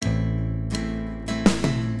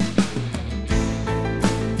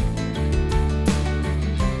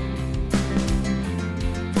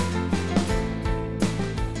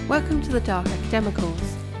to the Dark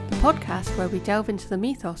Academicals, the podcast where we delve into the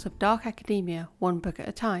mythos of dark academia one book at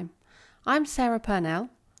a time. I'm Sarah Purnell.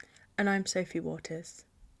 And I'm Sophie Waters.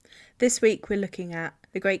 This week we're looking at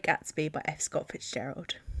The Great Gatsby by F. Scott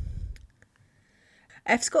Fitzgerald.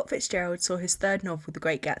 F. Scott Fitzgerald saw his third novel, The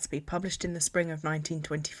Great Gatsby, published in the spring of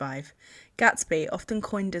 1925. Gatsby, often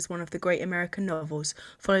coined as one of the great American novels,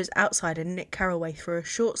 follows outsider Nick Carraway through a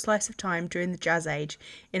short slice of time during the Jazz Age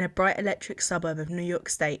in a bright electric suburb of New York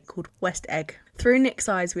State called West Egg. Through Nick's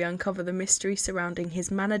eyes, we uncover the mystery surrounding his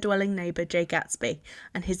manor-dwelling neighbour Jay Gatsby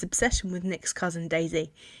and his obsession with Nick's cousin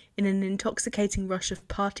Daisy in an intoxicating rush of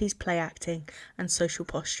parties, play acting and social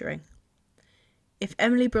posturing. If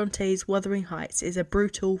Emily Bronte's Wuthering Heights is a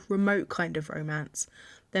brutal, remote kind of romance,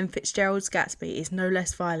 then Fitzgerald's Gatsby is no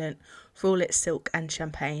less violent for all its silk and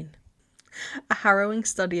champagne. A harrowing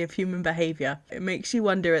study of human behaviour, it makes you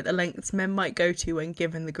wonder at the lengths men might go to when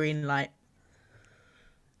given the green light.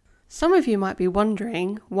 Some of you might be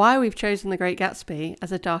wondering why we've chosen The Great Gatsby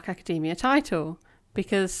as a dark academia title,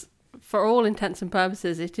 because for all intents and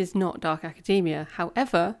purposes it is not dark academia.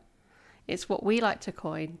 However, it's what we like to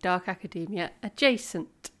coin dark academia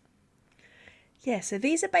adjacent. Yeah, so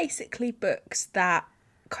these are basically books that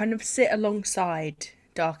kind of sit alongside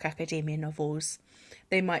dark academia novels.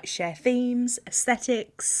 They might share themes,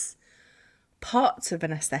 aesthetics, parts of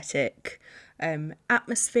an aesthetic,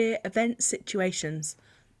 atmosphere, events, situations,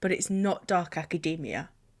 but it's not dark academia.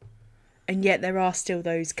 And yet there are still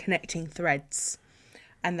those connecting threads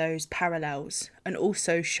and those parallels and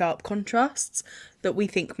also sharp contrasts that we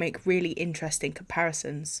think make really interesting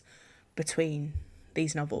comparisons between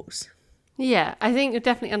these novels. Yeah, I think you'll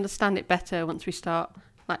definitely understand it better once we start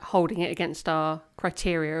holding it against our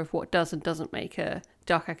criteria of what does and doesn't make a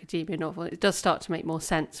dark academia novel. It does start to make more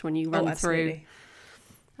sense when you run through.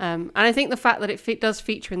 And I think the fact that it does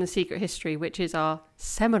feature in The Secret History, which is our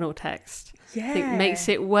seminal text, I think makes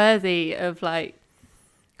it worthy of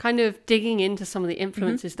kind of digging into some of the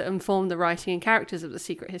influences that inform the writing and characters of The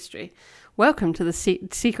Secret History. Welcome to the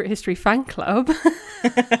Secret History fan club.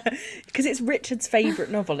 Because it's Richard's favourite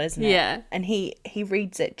novel, isn't it? Yeah. And he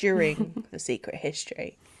reads it during The Secret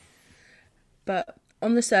History. But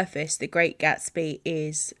on the surface, The Great Gatsby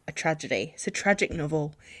is a tragedy. It's a tragic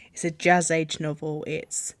novel. It's a Jazz Age novel.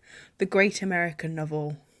 It's the great American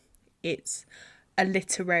novel. It's a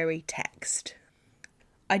literary text.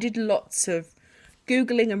 I did lots of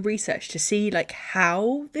Googling and research to see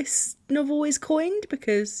how this novel is coined,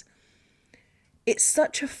 because it's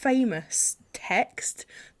such a famous text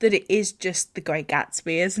that it is just The Great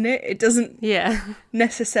Gatsby, isn't it? It doesn't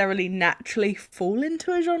necessarily naturally fall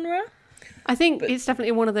into a genre. I think it's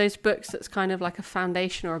definitely one of those books that's kind of like a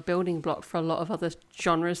foundation or a building block for a lot of other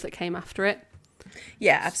genres that came after it.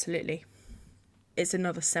 Yeah, absolutely. It's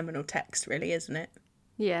another seminal text, really, isn't it?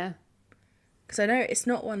 Yeah. Because I know it's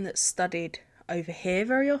not one that's studied over here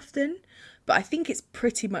very often, but I think it's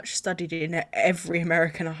pretty much studied in every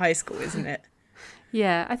American high school, isn't it?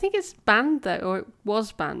 Yeah, I think it's banned though, or it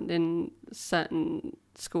was banned in certain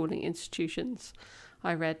schooling institutions,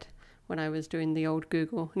 I read when I was doing the old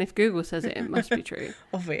Google. And if Google says it, it must be true.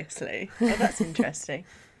 Obviously. Oh, that's interesting.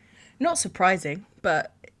 Not surprising,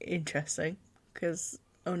 but interesting. Because,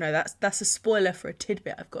 oh no, that's a spoiler for a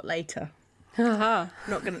tidbit I've got later. Haha.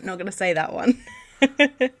 Not gonna say that one.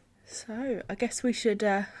 So, I guess we should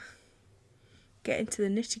get into the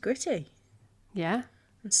nitty-gritty. Yeah.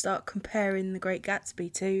 And start comparing The Great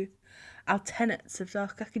Gatsby to our tenets of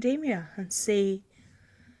dark academia and see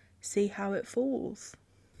how it falls.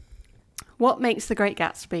 What makes The Great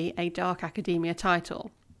Gatsby a dark academia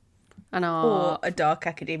title? Or a dark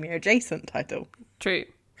academia adjacent title. True.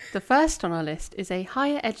 The first on our list is a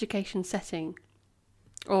higher education setting,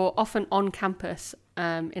 or often on campus,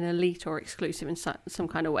 in elite or exclusive in some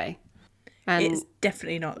kind of way. And it's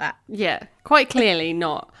definitely not that. Yeah, quite clearly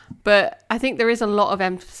not. But I think there is a lot of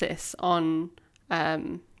emphasis on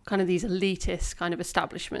kind of these elitist kind of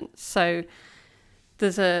establishments. So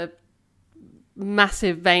there's a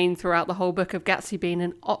massive vein throughout the whole book of Gatsby being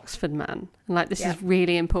an Oxford man. And this is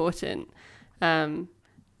really important. Nick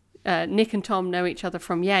and Tom know each other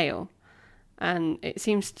from Yale. And it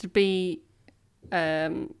seems to be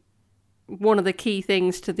one of the key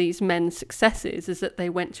things to these men's successes is that they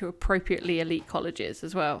went to appropriately elite colleges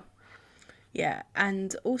as well. Yeah,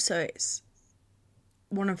 and also it's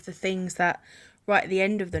one of the things that right at the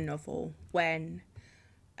end of the novel, when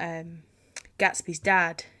Gatsby's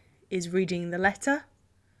dad is reading the letter,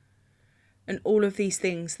 and all of these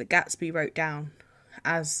things that Gatsby wrote down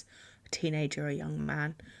as a teenager, a young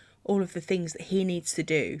man, all of the things that he needs to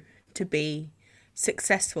do to be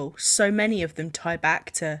successful, so many of them tie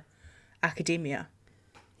back to academia.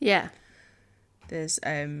 Yeah, There's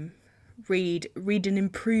read an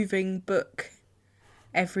improving book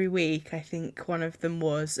every week. I think one of them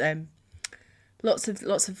was lots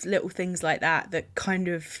of little things like that kind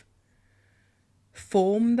of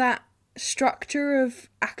form that structure of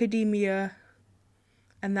academia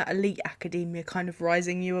and that elite academia kind of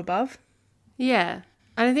rising you above. Yeah.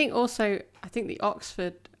 And I think the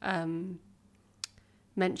Oxford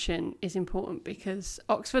mention is important because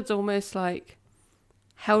Oxford's almost like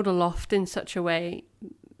held aloft in such a way.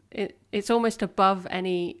 It's almost above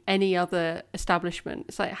any other establishment.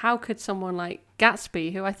 It's like, how could someone like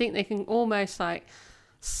Gatsby, who I think they can almost like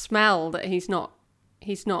smell that he's not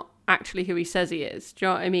actually who he says he is. Do you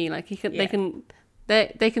know what I mean? Like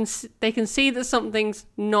they can see that something's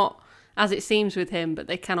not as it seems with him, but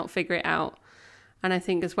they cannot figure it out. And I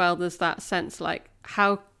think as well, there's that sense like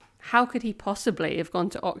how could he possibly have gone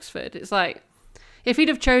to Oxford? It's like if he'd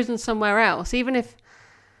have chosen somewhere else, even if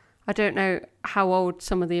I don't know how old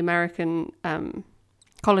some of the American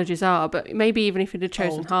colleges are, but maybe even if he'd have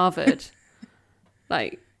chosen Harvard,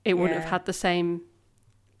 like it wouldn't have had the same.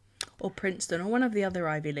 Or Princeton or one of the other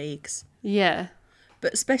Ivy Leagues. Yeah.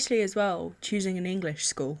 But especially as well, choosing an English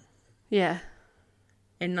school. Yeah.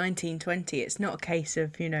 In 1920, it's not a case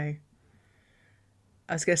of, I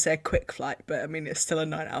was going to say a quick flight, but I mean, it's still a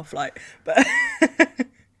 9-hour flight. But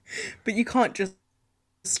but you can't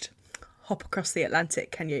just hop across the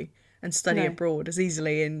Atlantic, can you? And study abroad as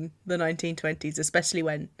easily in the 1920s, especially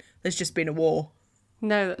when there's just been a war.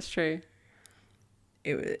 No, that's true.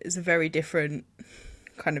 It was a very different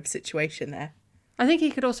kind of situation there. I think he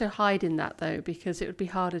could also hide in that, though, because it would be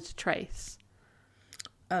harder to trace.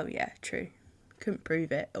 Oh, yeah, true. Couldn't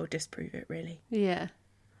prove it or disprove it, really. Yeah.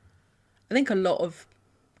 I think a lot of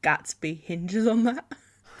Gatsby hinges on that.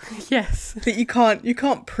 Yes. That you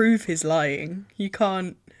can't prove his lying. You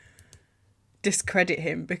can't discredit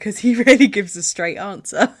him because he really gives a straight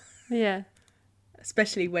answer. Yeah.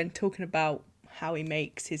 Especially when talking about how he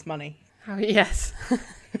makes his money. Yes.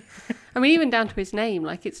 I mean, even down to his name,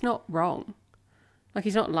 like, it's not wrong. Like,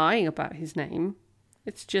 he's not lying about his name.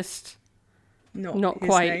 It's just not his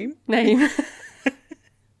quite name.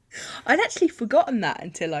 I'd actually forgotten that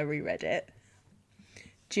until I reread it.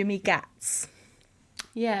 Jimmy Gats.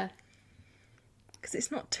 Yeah. Because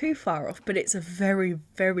it's not too far off, but it's a very,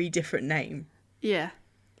 very different name. Yeah.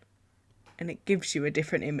 And it gives you a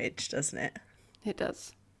different image, doesn't it? It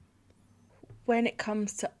does. When it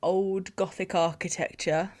comes to old Gothic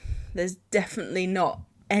architecture, there's definitely not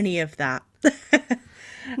any of that.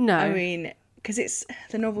 No. I mean, because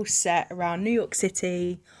the novel's set around New York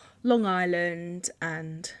City, Long Island,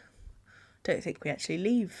 and I don't think we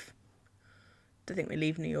leave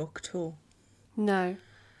New York at all. No.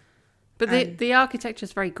 But the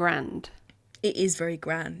architecture's very grand. It is very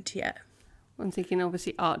grand, yeah. I'm thinking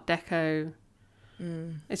obviously Art Deco.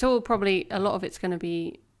 It's all probably, a lot of it's going to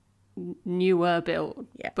be newer built,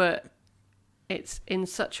 but it's in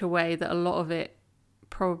such a way that a lot of it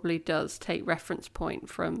probably does take reference point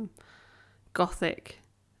from Gothic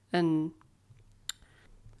and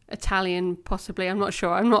Italian, possibly. I'm not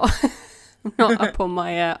sure. I'm not up on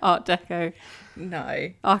my Art Deco.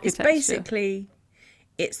 No, architecture. It's basically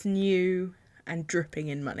it's new and dripping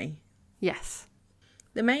in money. Yes.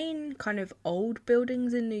 The main kind of old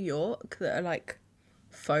buildings in New York that are like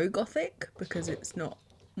faux Gothic, because it's not,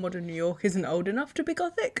 modern New York isn't old enough to be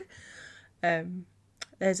Gothic.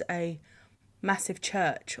 There's a massive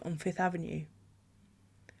church on Fifth Avenue,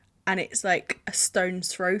 and it's like a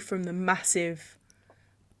stone's throw from the massive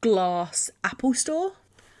glass Apple store,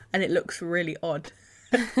 and it looks really odd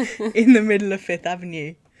in the middle of Fifth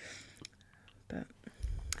Avenue. But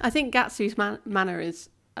I think Gatsby's manor is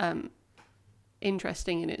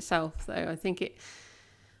interesting in itself, though. I think it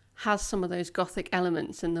has some of those Gothic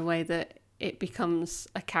elements in the way that it becomes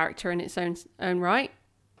a character in its own right,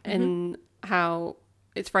 and how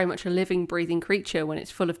it's very much a living, breathing creature when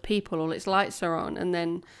it's full of people, all its lights are on, and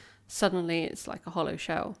then suddenly it's like a hollow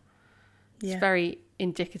shell. Yeah. It's very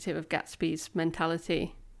indicative of Gatsby's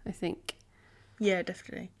mentality, I think. Yeah,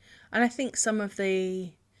 definitely. And I think some of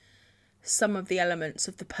the elements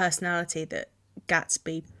of the personality that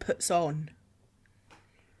Gatsby puts on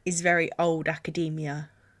is very old academia.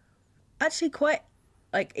 Actually quite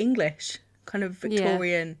like English, kind of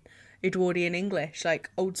Victorian, Edwardian English, like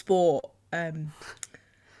old sport,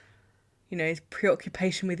 his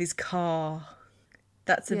preoccupation with his car.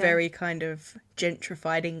 That's a very kind of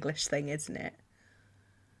gentrified English thing, isn't it?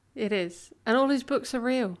 It is. And all his books are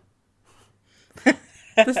real.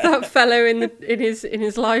 There's that fellow in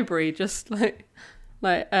his library just like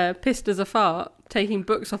pissed as a fart, taking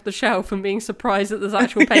books off the shelf and being surprised that there's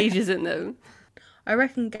actual pages in them. I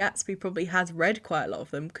reckon Gatsby probably has read quite a lot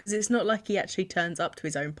of them, because it's not like he actually turns up to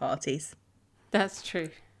his own parties. That's true.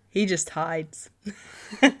 He just hides.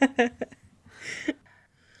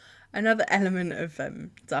 Another element of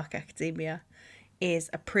dark academia is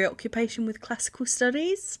a preoccupation with classical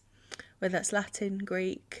studies, whether that's Latin,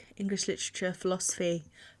 Greek, English literature, philosophy,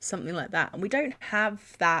 something like that. And we don't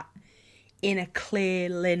have that in a clear,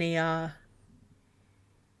 linear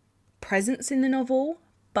presence in the novel,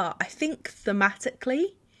 but I think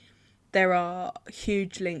thematically there are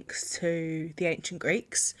huge links to the ancient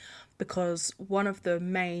Greeks, because one of the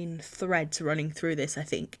main threads running through this, I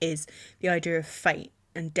think, is the idea of fate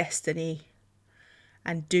and destiny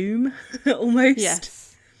and doom, almost.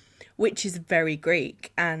 Yes. Which is very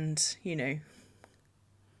Greek, and, you know,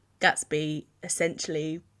 Gatsby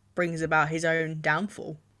essentially brings about his own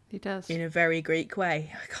downfall. He does. In a very Greek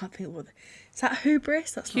way. I can't think what... Is that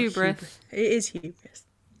hubris? That's hubris. Not hubris. It is hubris.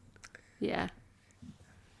 Yeah.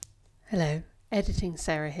 Hello, editing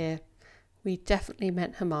Sarah here. We definitely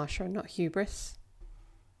meant hamartia, not hubris.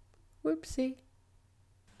 Whoopsie.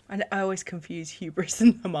 I always confuse hubris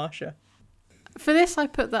and hamartia. For this, I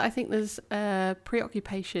put that I think there's a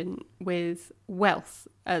preoccupation with wealth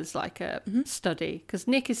as like a study, because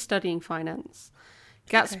Nick is studying finance.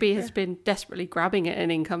 Gatsby has been desperately grabbing at an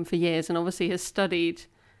income for years, and obviously has studied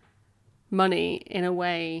money in a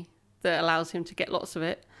way that allows him to get lots of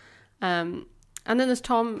it. And then there's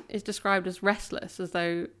Tom is described as restless, as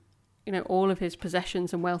though, you know, all of his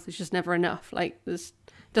possessions and wealth is just never enough. Like, this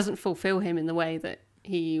doesn't fulfill him in the way that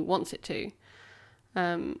he wants it to.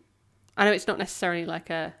 I know it's not necessarily like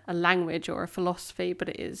a language or a philosophy, but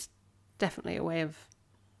it is definitely a way of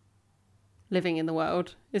living in the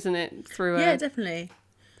world, isn't it? Yeah, definitely.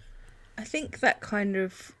 I think that kind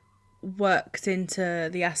of works into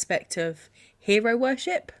the aspect of hero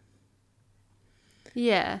worship.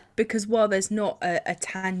 Yeah. Because while there's not a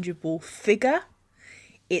tangible figure,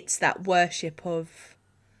 it's that worship of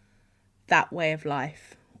that way of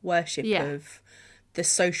life. Worship of the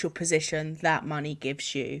social position that money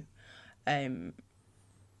gives you. That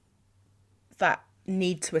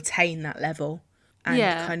need to attain that level. And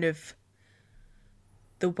kind of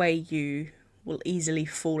the way you will easily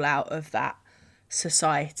fall out of that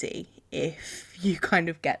society if you kind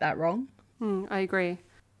of get that wrong. I agree.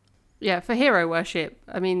 Yeah, for hero worship,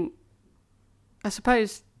 I mean, I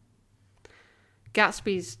suppose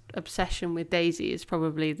Gatsby's obsession with Daisy is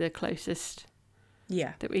probably the closest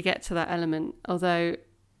that we get to that element. Although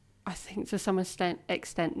I think to some extent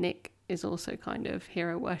Nick is also kind of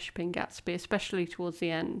hero worshipping Gatsby, especially towards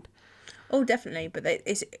the end. Oh, definitely. But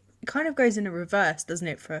it kind of goes in a reverse, doesn't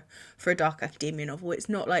it, for a dark academia novel? It's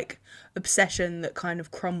not like obsession that kind of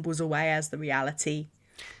crumbles away as the reality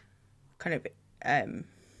kind of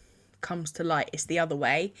comes to light. It's the other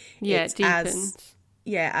way. Yeah, it's it deepens.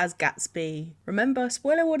 As Gatsby... Remember,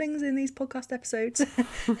 spoiler warnings in these podcast episodes.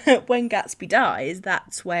 When Gatsby dies,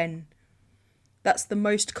 that's the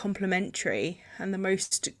most complimentary and the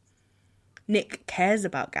most Nick cares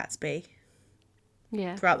about Gatsby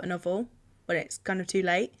throughout the novel, when it's kind of too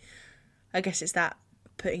late. I guess it's that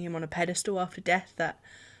putting him on a pedestal after death, that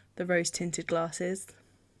the rose-tinted glasses.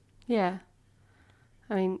 Yeah.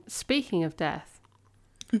 I mean, speaking of death,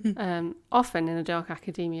 often in a dark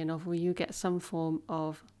academia novel you get some form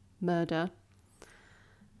of murder.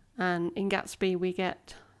 And in Gatsby we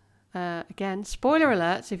get... again, spoiler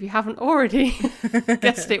alerts, if you haven't already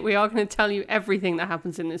guessed it, we are going to tell you everything that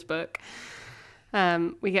happens in this book.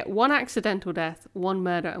 We get one accidental death, one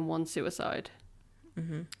murder, and one suicide.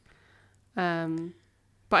 But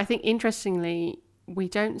I think, interestingly, we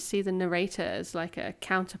don't see the narrator as like a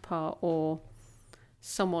counterpart or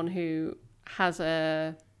someone who has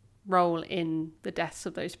a role in the deaths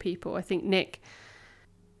of those people. I think Nick,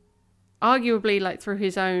 arguably, like through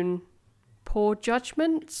his own poor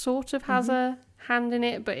judgment, sort of has a hand in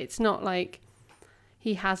it, but it's not like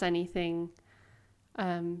he has anything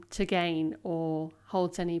to gain or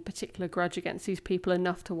holds any particular grudge against these people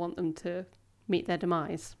enough to want them to meet their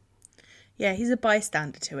demise. Yeah, he's a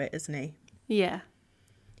bystander to it, isn't he? Yeah.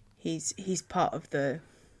 He's part of a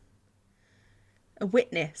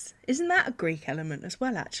witness. Isn't that a Greek element as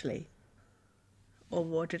well, actually?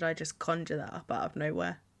 Or did I just conjure that up out of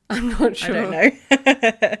nowhere? I'm not sure. I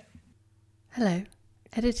don't know. Hello,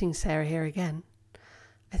 editing Sarah here again.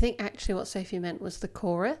 I think actually what Sophie meant was the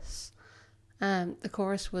chorus. The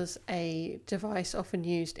chorus was a device often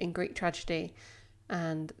used in Greek tragedy,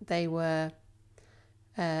 and they were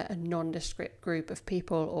a nondescript group of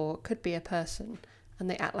people, or could be a person, and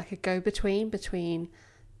they act like a go-between between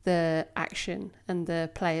the action and the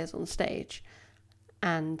players on stage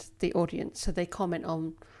and the audience. So they comment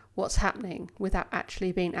on what's happening without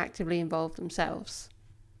actually being actively involved themselves.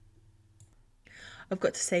 I've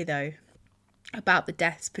got to say, though, about the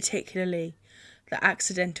deaths, particularly the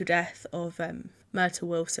accidental death of Myrtle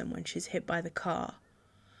Wilson when she's hit by the car.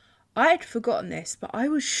 I had forgotten this, but I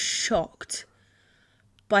was shocked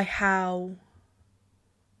by how,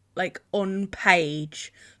 like, on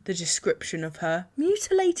page the description of her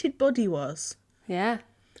mutilated body was. Yeah.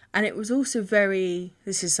 And it was also very,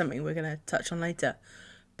 this is something we're going to touch on later,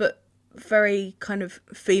 but very kind of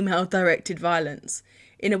female-directed violence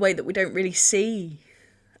in a way that we don't really see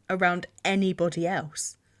around anybody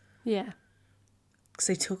else. Yeah. Because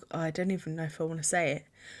they talk, I don't even know if I want to say it.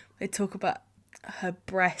 They talk about her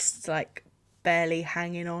breasts like barely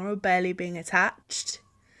hanging on or barely being attached.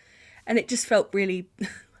 And it just felt really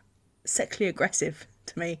sexually aggressive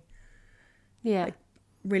to me. Yeah. Like,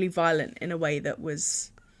 really violent in a way that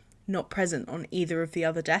was not present on either of the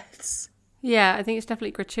other deaths. Yeah, I think it's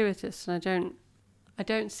definitely gratuitous, and I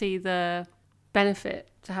don't see the benefit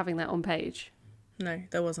to having that on page. No,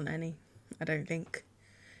 there wasn't any, I don't think.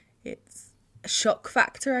 It's a shock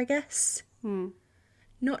factor, I guess.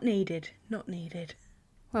 Not needed.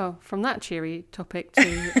 Well, from that cheery topic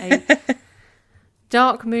to a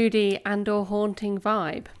dark, moody and or haunting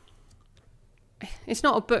vibe. It's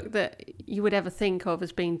not a book that you would ever think of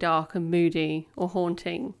as being dark and moody or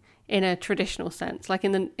haunting in a traditional sense. Like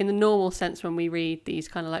in the normal sense, when we read these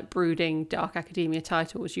kind of like brooding dark academia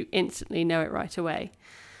titles, you instantly know it right away.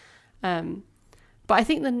 But I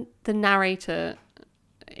think the narrator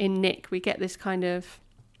in Nick, we get this kind of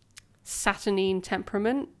Saturnine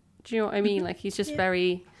temperament. Do you know what I mean? Like he's just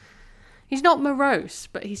he's not morose,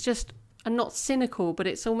 but he's just, and not cynical, but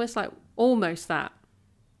it's almost that.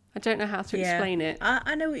 I don't know how to explain it.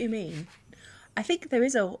 I know what you mean. I think there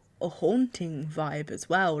is a haunting vibe as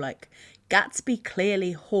well. Like, Gatsby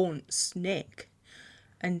clearly haunts Nick.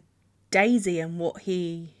 And Daisy and what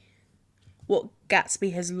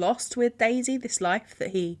Gatsby has lost with Daisy, this life that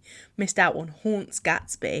he missed out on, haunts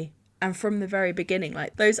Gatsby. And from the very beginning,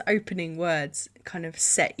 like, those opening words kind of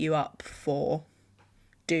set you up for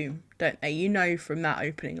doom, don't they? You know from that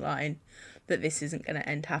opening line that this isn't going to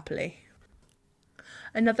end happily.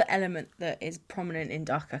 Another element that is prominent in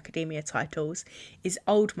dark academia titles is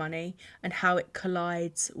old money and how it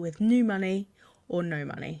collides with new money or no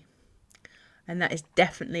money. And that is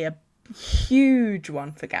definitely a huge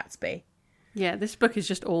one for Gatsby. Yeah, this book is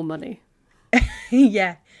just all money.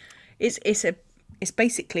 Yeah. It's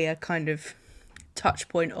basically a kind of touch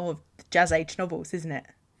point of Jazz Age novels, isn't it?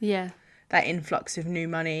 Yeah. That influx of new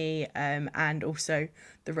money and also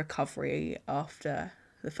the recovery after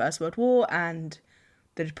the First World War and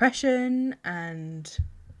the Depression, and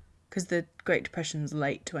because the Great Depression's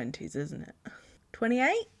late 20s, isn't it? 28?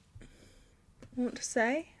 I want to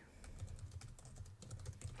say.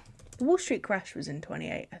 The Wall Street crash was in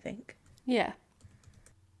 28, I think. Yeah.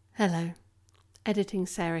 Hello. Editing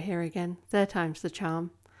Sarah here again. Third time's the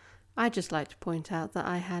charm. I'd just like to point out that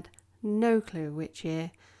I had no clue which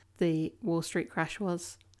year the Wall Street crash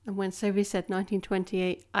was. And when Sophie said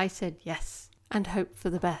 1928, I said yes and hoped for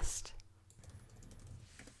the best.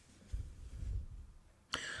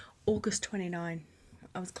 August 29.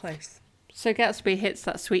 I was close. So Gatsby hits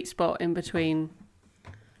that sweet spot in between,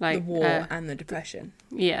 like, the war and the Depression.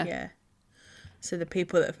 Yeah. Yeah. So the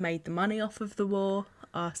people that have made the money off of the war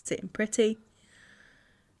are sitting pretty,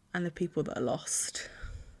 and the people that are lost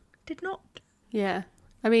did not. Yeah.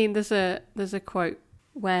 I mean, there's a quote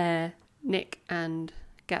where Nick and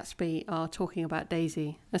Gatsby are talking about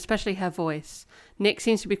Daisy, especially her voice. Nick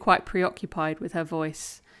seems to be quite preoccupied with her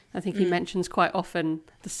voice. I think he mentions quite often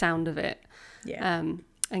the sound of it. Yeah.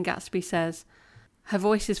 And Gatsby says, "Her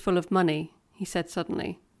voice is full of money," he said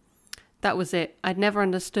suddenly. "That was it. I'd never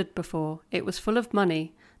understood before. It was full of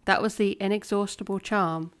money. That was the inexhaustible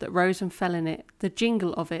charm that rose and fell in it, the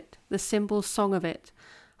jingle of it, the cymbal song of it.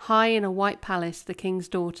 High in a white palace, the king's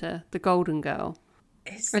daughter, the golden girl."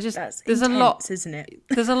 That's there's intense, a lot, isn't it?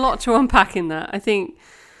 There's a lot to unpack in that. I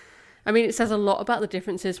mean, it says a lot about the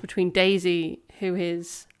differences between Daisy, who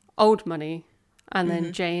is old money, and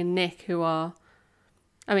then Jay and Nick, who are,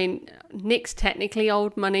 I mean, Nick's technically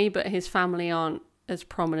old money, but his family aren't as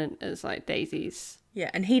prominent as like Daisy's.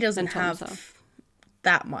 Yeah, and he doesn't have are.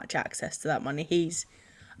 that much access to that money. His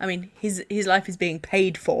life is being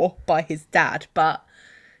paid for by his dad, but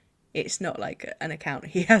it's not like an account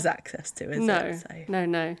he has access to, is it? So.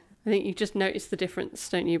 No. I think you just notice the difference,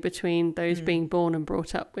 don't you, between those being born and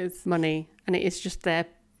brought up with money, and it is just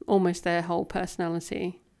almost their whole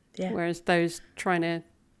personality. Yeah. Whereas those trying to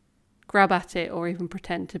grab at it or even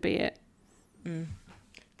pretend to be it.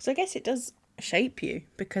 Because I guess it does shape you,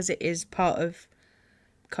 because it is part of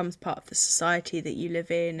becomes part of the society that you live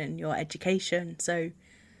in and your education. So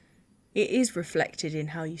it is reflected in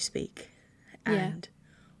how you speak and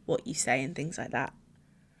what you say and things like that.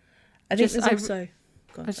 I think there's also...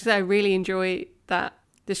 I really enjoy that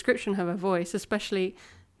description of her voice, especially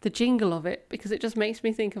the jingle of it, because it just makes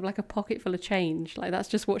me think of like a pocket full of change. Like that's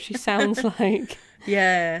just what she sounds like.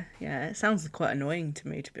 Yeah, it sounds quite annoying to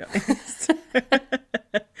me, to be honest.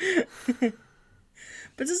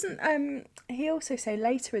 But doesn't he also say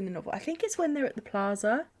later in the novel, I think it's when they're at the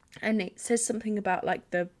plaza, and it says something about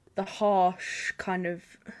like the harsh kind of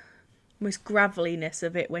almost graveliness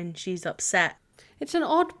of it when she's upset. It's an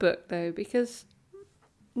odd book though, because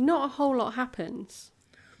not a whole lot happens.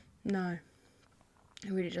 No,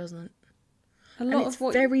 it really doesn't. It's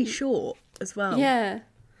very short as well. Yeah,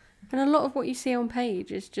 and a lot of what you see on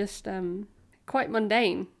page is just quite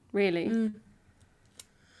mundane, really.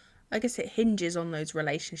 I guess it hinges on those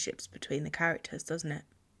relationships between the characters, doesn't it?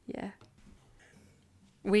 Yeah.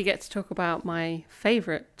 We get to talk about my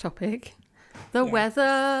favourite topic, the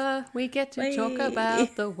weather. We get to talk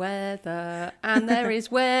about the weather. And there is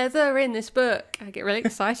weather in this book. I get really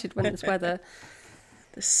excited when there's weather.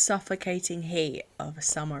 The suffocating heat of a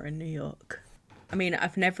summer in New York. I mean,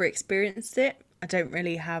 I've never experienced it. I don't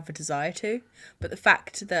really have a desire to. But the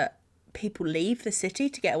fact that people leave the city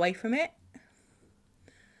to get away from it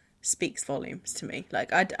speaks volumes to me.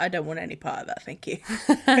 Like, I don't want any part of that, thank you.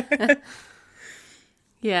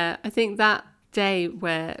 Yeah, I think that day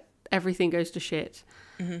where everything goes to shit,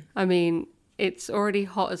 I mean, it's already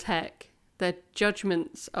hot as heck. Their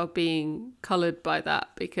judgments are being coloured by that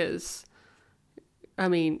because, I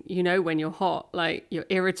mean, you know, when you're hot, like, you're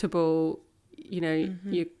irritable, you know,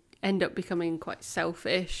 you end up becoming quite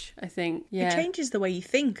selfish, I think. Yeah. It changes the way you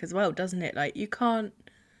think as well, doesn't it? Like, you can't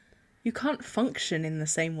function in the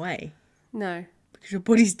same way. No. Because your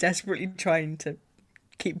body's desperately trying to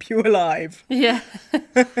keep you alive. Yeah.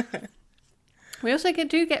 We also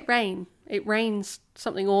do get rain. It rains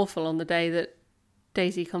something awful on the day that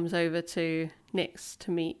Daisy comes over to Nick's to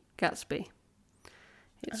meet Gatsby.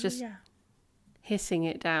 It's just hissing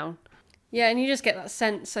it down. Yeah, and you just get that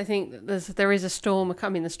sense, I think, that there is a storm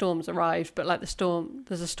coming. The storm's arrived, but like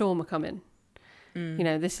there's a storm coming. You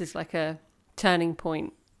know, this is like a turning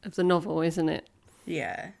point of the novel, isn't it?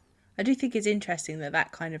 Yeah. I do think it's interesting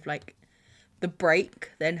that kind of like the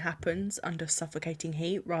break then happens under suffocating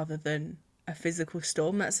heat rather than a physical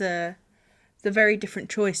storm. It's a very different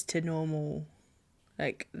choice to normal,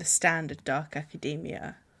 like the standard dark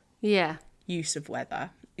academia use of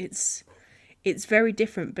weather. It's very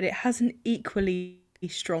different, but it has an equally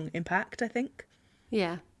strong impact, I think.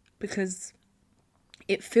 Yeah. Because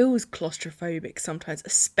it feels claustrophobic sometimes,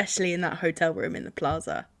 especially in that hotel room in the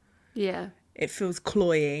plaza. Yeah. It feels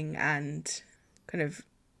cloying and kind of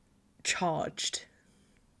charged.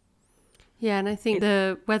 Yeah, and I think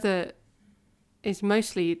the weather is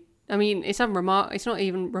mostly, I mean, it's not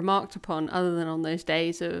even remarked upon other than on those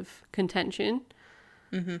days of contention,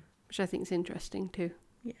 which I think is interesting too.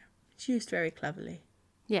 Yeah, it's used very cleverly.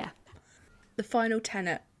 Yeah. The final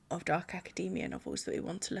tenet of dark academia novels that we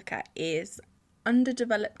want to look at is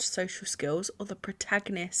underdeveloped social skills, or the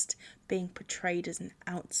protagonist being portrayed as an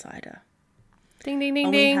outsider. Ding, ding, ding,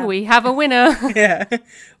 ding. We have a winner. Yeah.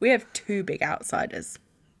 We have two big outsiders,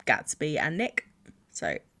 Gatsby and Nick.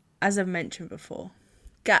 So, as I've mentioned before,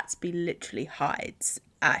 Gatsby literally hides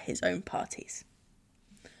at his own parties.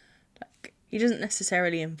 Like, he doesn't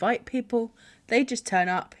necessarily invite people. They just turn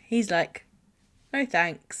up. He's like, no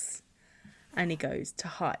thanks. And he goes to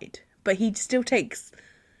hide. But he still takes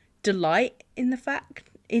delight in the fact,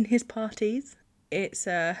 in his parties. It's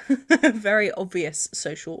a very obvious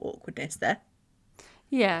social awkwardness there.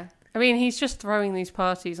 Yeah. I mean, he's just throwing these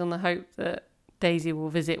parties on the hope that Daisy will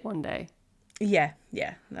visit one day. Yeah,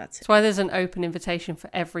 that's it. That's why there's an open invitation for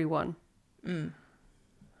everyone.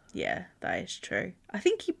 Yeah, that is true. I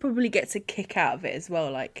think he probably gets a kick out of it as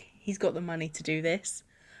well. Like, he's got the money to do this.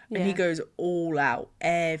 And he goes all out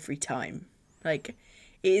every time. Like,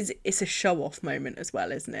 it's a show-off moment as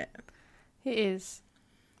well, isn't it? It is.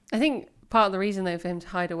 I think part of the reason, though, for him to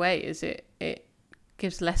hide away is it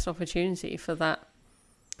gives less opportunity for that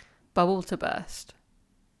bubble to burst.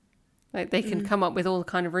 Like, they can come up with all the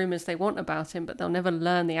kind of rumours they want about him, but they'll never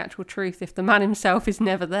learn the actual truth if the man himself is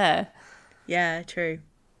never there. Yeah, true.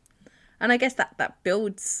 And I guess that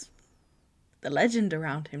builds the legend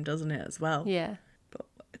around him, doesn't it, as well? Yeah. But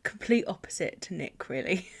a complete opposite to Nick,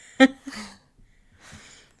 really.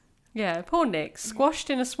 Yeah, poor Nick, squashed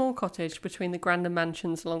in a small cottage between the grander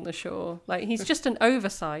mansions along the shore. Like, he's just an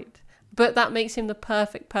oversight. But that makes him the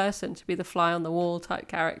perfect person to be the fly on the wall type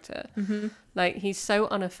character. Like, he's so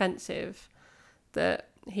unoffensive that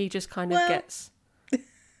he just kind of gets...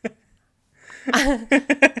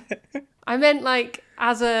 I meant like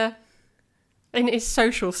in his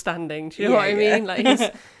social standing, do you know what I mean? Like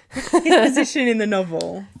his position in the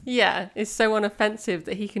novel. Yeah, is so unoffensive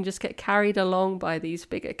that he can just get carried along by these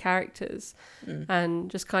bigger characters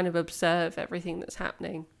and just kind of observe everything that's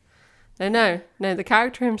happening. No, the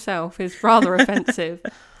character himself is rather offensive.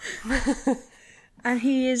 And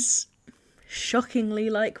he is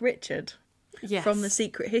shockingly like Richard from The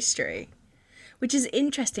Secret History. Which is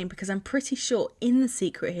interesting because I'm pretty sure in The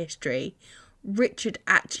Secret History, Richard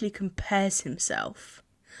actually compares himself.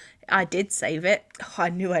 I did save it. Oh, I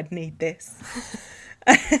knew I'd need this.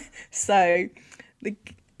 So, the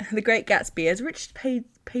Great Gatsby is Richard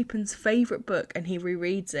Papen's favourite book, and he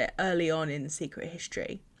rereads it early on in The Secret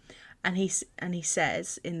History. And he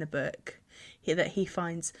says in the book that he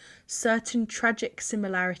finds certain tragic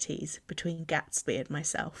similarities between Gatsby and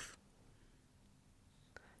myself.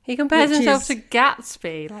 He compares himself to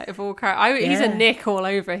Gatsby, like of all characters. He's a Nick all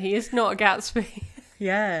over. He is not a Gatsby.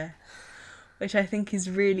 Yeah, which I think is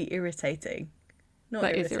really irritating.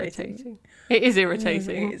 That is irritating. It is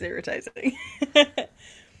irritating. It is irritating.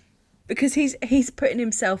 Because he's putting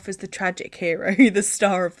himself as the tragic hero, the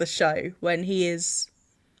star of the show, when he is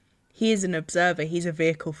an observer. He's a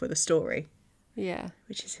vehicle for the story. Yeah,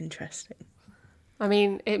 which is interesting. I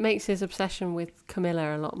mean, it makes his obsession with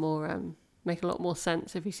Camilla make a lot more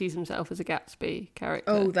sense if he sees himself as a Gatsby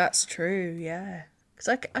character. Oh, that's true, yeah. Because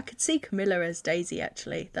I could see Camilla as Daisy,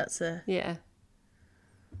 actually. That's Yeah.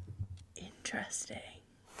 Interesting.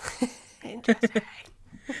 Interesting.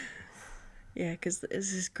 Yeah, because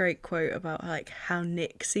there's this great quote about like how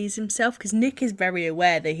Nick sees himself. Because Nick is very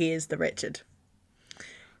aware that he is the Richard.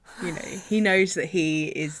 You know, he knows that he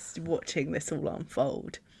is watching this all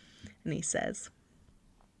unfold. And he says...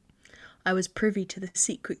 I was privy to the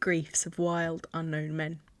secret griefs of wild, unknown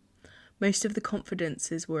men. Most of the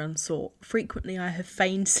confidences were unsought. Frequently I have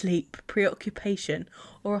feigned sleep, preoccupation,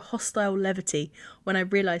 or a hostile levity when I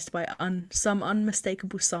realised by some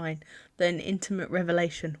unmistakable sign that an intimate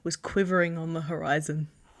revelation was quivering on the horizon.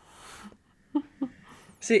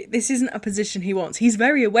 So this isn't a position he wants. He's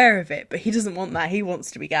very aware of it, but he doesn't want that. He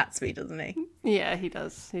wants to be Gatsby, doesn't he? Yeah, he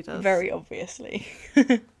does. Very obviously.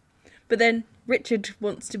 But then Richard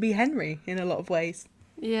wants to be Henry in a lot of ways.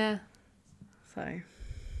 Yeah. So,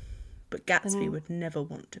 but Gatsby would never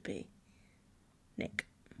want to be Nick.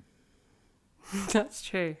 That's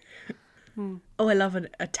true. Oh, I love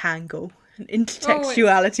a tangle. An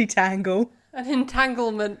intertextuality tangle. An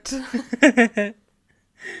entanglement.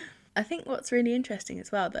 I think what's really interesting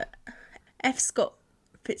as well that F. Scott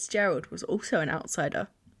Fitzgerald was also an outsider.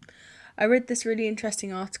 I read this really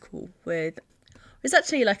interesting article with... It's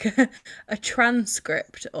actually like a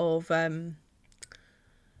transcript of a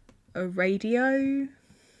radio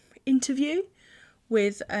interview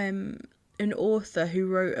with an author who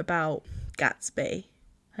wrote about Gatsby.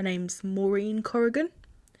 Her name's Maureen Corrigan.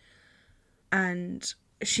 And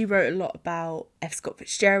she wrote a lot about F. Scott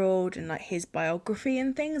Fitzgerald and like his biography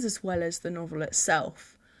and things, as well as the novel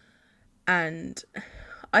itself. And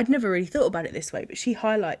I'd never really thought about it this way, but she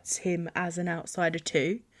highlights him as an outsider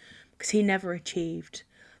too. Because he never achieved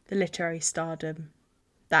the literary stardom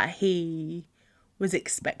that he was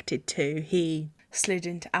expected to. He slid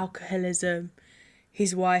into alcoholism.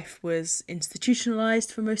 His wife was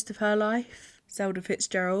institutionalised for most of her life, Zelda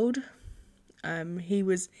Fitzgerald. He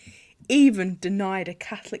was even denied a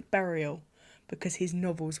Catholic burial because his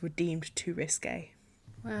novels were deemed too risque.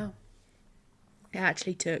 Wow. It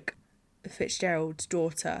actually took Fitzgerald's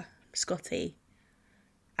daughter, Scotty,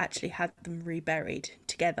 actually had them reburied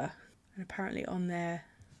together. And apparently on their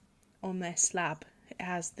slab, it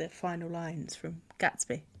has the final lines from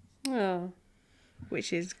Gatsby. Oh.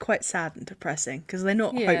 Which is quite sad and depressing, because they're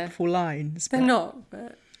not hopeful lines. They're not,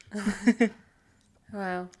 but...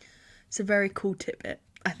 Wow. It's a very cool tidbit,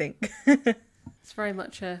 I think. It's very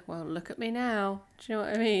much look at me now. Do you know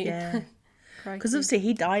what I mean? Yeah. Because obviously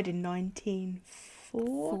he died in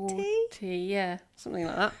 1940? 40, yeah. Something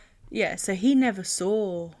like that. Yeah, so he never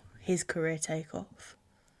saw his career take off.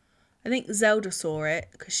 I think Zelda saw it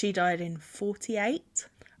because she died in 48,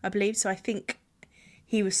 I believe. So I think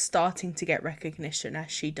he was starting to get recognition as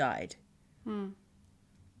she died.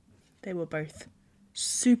 They were both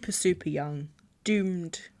super, super young,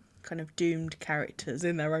 doomed characters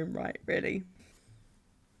in their own right, really.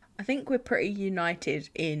 I think we're pretty united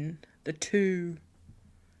in the two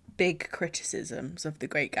big criticisms of The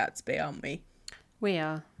Great Gatsby, aren't we? We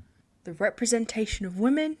are. The representation of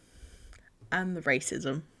women and the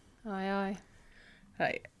racism. Aye, aye.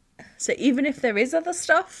 Like, So even if there is other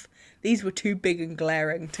stuff, these were too big and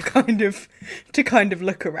glaring to kind of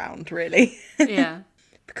look around, really. Yeah.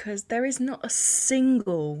 Because there is not a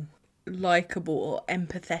single likeable or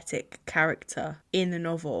empathetic character in the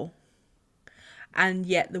novel. And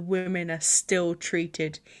yet the women are still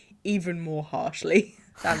treated even more harshly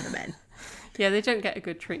than the men. Yeah, they don't get a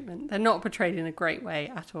good treatment. They're not portrayed in a great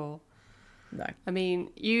way at all. No. I mean,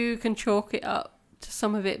 you can chalk it up to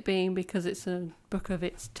some of it being because it's a book of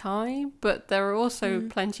its time, but there are also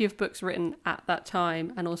plenty of books written at that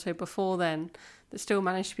time and also before then that still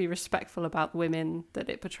manage to be respectful about the women that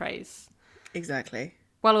it portrays. Exactly.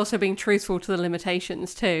 While also being truthful to the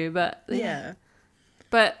limitations too, but yeah.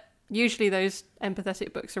 But usually those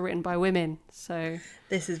empathetic books are written by women, so...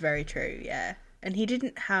 This is very true, yeah. And he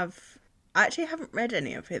didn't have... I actually haven't read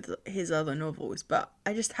any of his other novels, but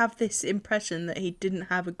I just have this impression that he didn't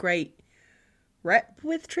have a great rep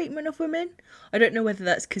with treatment of women. I don't know whether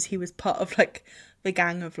that's because he was part of, like, the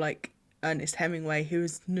gang of, like, Ernest Hemingway, who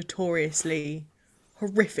was notoriously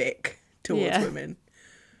horrific towards women.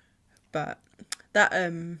 But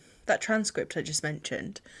that transcript I just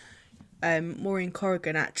mentioned, Maureen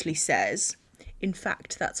Corrigan actually says, in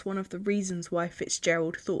fact, that's one of the reasons why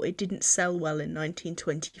Fitzgerald thought it didn't sell well in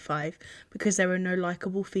 1925, because there are no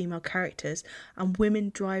likeable female characters, and women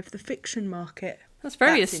drive the fiction market. That's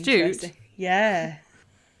very astute. Yeah.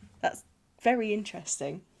 That's very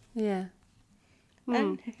interesting. Yeah.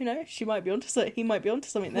 And, you know, he might be onto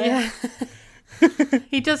something there. Yeah.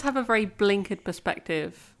 He does have a very blinkered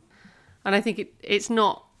perspective. And I think it's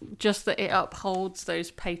not just that it upholds those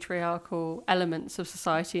patriarchal elements of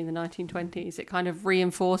society in the 1920s. It kind of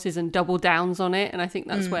reinforces and double downs on it. And I think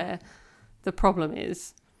that's where the problem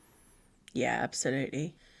is. Yeah,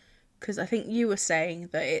 absolutely. Because I think you were saying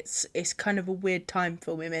that it's kind of a weird time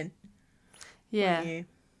for women. Yeah. It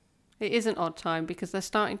is an odd time because they're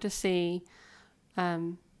starting to see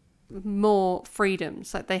more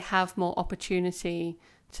freedoms. Like they have more opportunity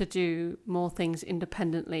to do more things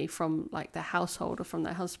independently from like their household or from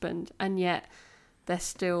their husband, and yet they're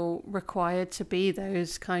still required to be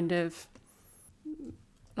those kind of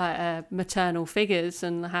like maternal figures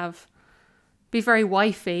and be very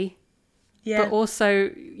wifey. Yeah. But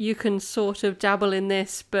also you can sort of dabble in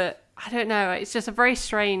this, but I don't know. It's just a very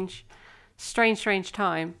strange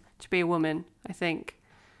time to be a woman, I think.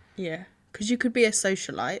 Yeah, because you could be a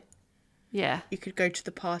socialite. Yeah. You could go to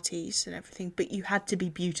the parties and everything, but you had to be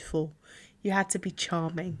beautiful. You had to be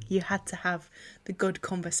charming. You had to have the good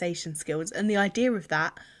conversation skills. And the idea of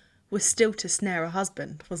that was still to snare a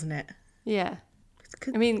husband, wasn't it? Yeah.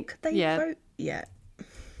 Could they vote? Yeah.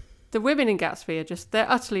 The women in Gatsby they're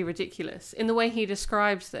utterly ridiculous in the way he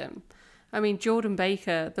describes them. I mean, Jordan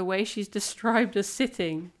Baker, the way she's described as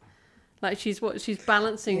sitting, like she's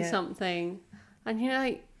balancing something. And, you know,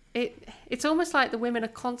 like, it's almost like the women are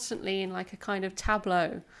constantly in like a kind of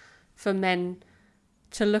tableau for men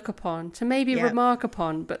to look upon, to maybe remark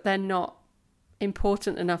upon, but they're not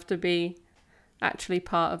important enough to be actually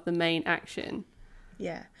part of the main action.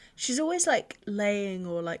 Yeah. She's always like laying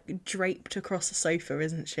or like draped across a sofa,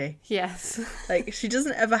 isn't she? Yes. Like she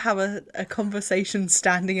doesn't ever have a conversation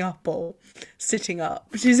standing up or sitting up.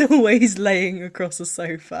 She's always laying across a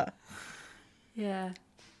sofa. Yeah.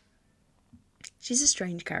 She's a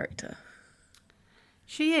strange character.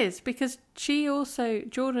 She is, because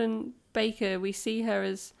Jordan Baker, we see her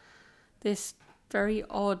as this very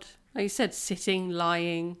odd, like you said, sitting,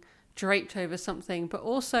 lying, draped over something, but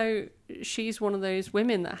also she's one of those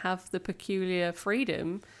women that have the peculiar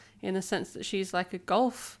freedom in the sense that she's like a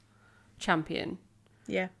golf champion.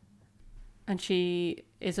 Yeah. And she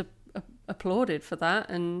is applauded for that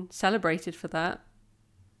and celebrated for that,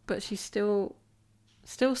 but she's still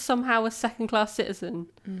somehow a second-class citizen.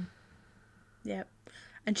 Mm. Yep.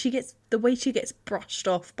 And the way she gets brushed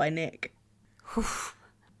off by Nick.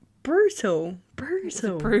 Brutal.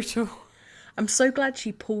 I'm so glad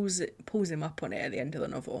she pulls him up on it at the end of the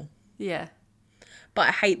novel. Yeah. But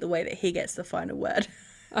I hate the way that he gets the final word.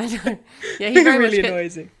 I know. Yeah, he very really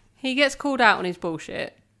annoys him. He gets called out on his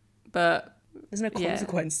bullshit, but there's no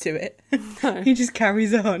consequence to it. No. He just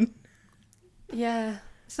carries on. Yeah.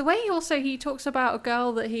 It's the way he talks about a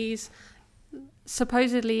girl that he's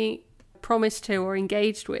supposedly promised to or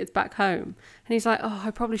engaged with back home. And he's like, oh,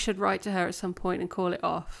 I probably should write to her at some point and call it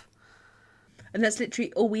off. And that's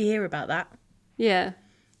literally all we hear about that. Yeah.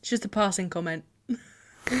 It's just a passing comment.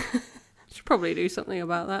 Should probably do something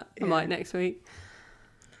about that. Yeah. I might next week.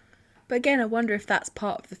 But again, I wonder if that's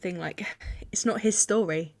part of the thing. Like, it's not his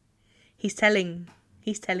story. He's telling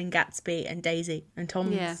Gatsby and Daisy and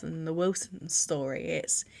Tom's and the Wilsons story.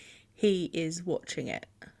 He is watching it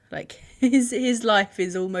Like his life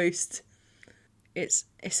is almost it's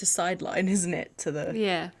a sideline, isn't it, to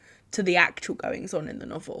the actual goings on in the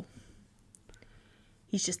novel.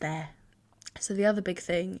 He's just there. So the other big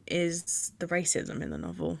thing is the racism in the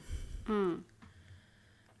novel. And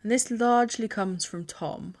this largely comes from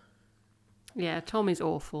Tom. Yeah, Tom is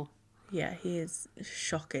awful. Yeah, he is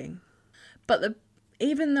shocking. But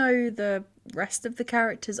even though the rest of the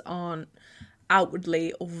characters aren't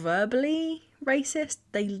outwardly or verbally racist,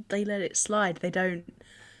 they let it slide. They don't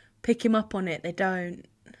pick him up on it. They don't.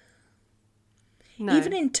 No.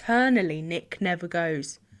 Even internally, Nick never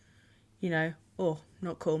goes, oh,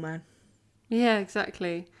 not cool, man. Yeah,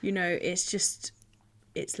 exactly. It's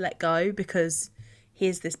let go because he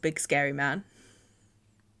is this big scary man.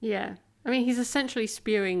 Yeah. I mean, he's essentially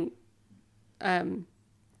spewing,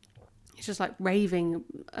 he's just like raving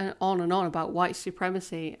on and on about white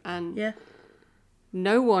supremacy, and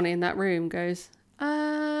no one in that room goes,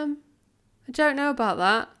 I don't know about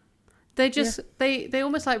that. They just, they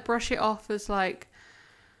almost like brush it off as like,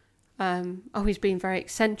 oh, he's being very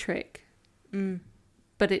eccentric.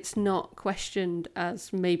 But it's not questioned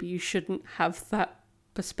as maybe you shouldn't have that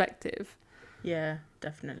perspective. Yeah,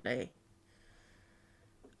 definitely.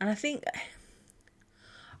 And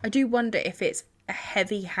I do wonder if it's a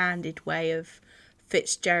heavy-handed way of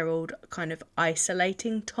Fitzgerald kind of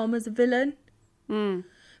isolating Tom as a villain.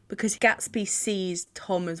 Because Gatsby sees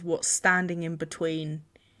Tom as what's standing in between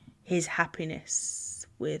his happiness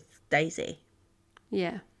with Daisy.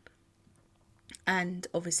 Yeah. And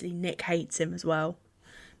obviously Nick hates him as well.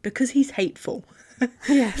 Because he's hateful.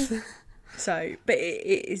 Yes. So, but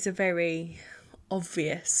it is a very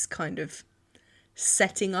obvious kind of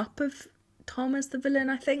setting up of Tom as the villain,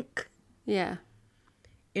 I think. Yeah.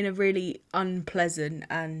 In a really unpleasant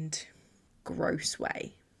and gross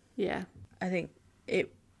way. Yeah. I think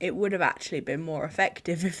it would have actually been more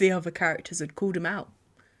effective if the other characters had called him out.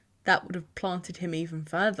 That would have planted him even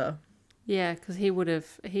further. Yeah, because he would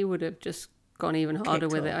have just gone even harder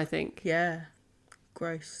with it, I think. Yeah.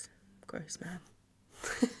 Gross man.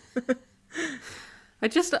 I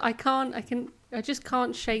just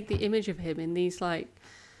can't shake the image of him in these like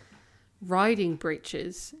riding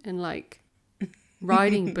breeches and like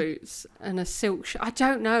riding boots and a silk shirt. I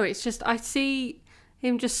don't know. It's just, I see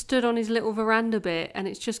him just stood on his little veranda bit and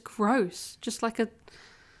it's just gross. Just like a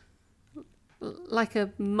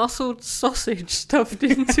muscled sausage stuffed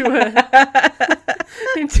into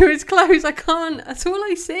into his clothes. I can't. That's all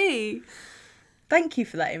I see. Thank you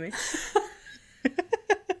for that image.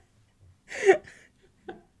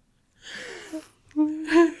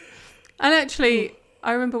 And actually,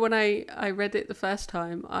 I remember when I read it the first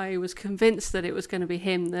time, I was convinced that it was going to be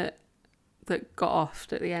him that got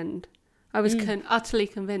offed at the end. I was utterly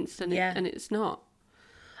convinced, and it's not.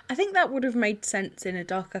 I think that would have made sense in a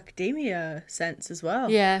Dark Academia sense as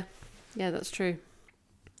well. Yeah, that's true.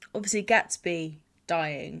 Obviously, Gatsby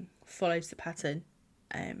dying follows the pattern.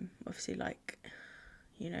 Obviously, like,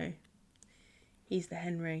 he's the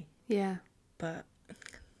Henry. Yeah. But,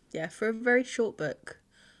 yeah, for a very short book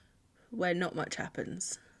where not much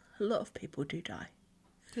happens, a lot of people do die.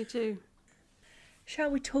 They do.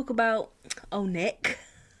 Shall we talk about Nick?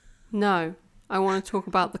 No, I want to talk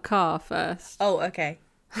about the car first. Oh, okay.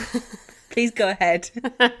 Please go ahead.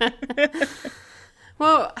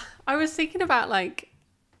 Well, I was thinking about like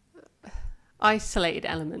isolated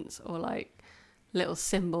elements or like little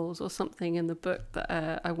symbols or something in the book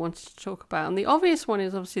that I wanted to talk about. And the obvious one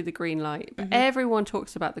is obviously the green light. But everyone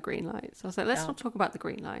talks about the green light. So I was like, let's not talk about the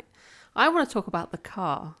green light. I want to talk about the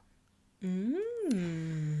car.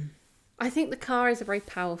 I think the car is a very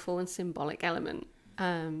powerful and symbolic element.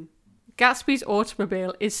 Gatsby's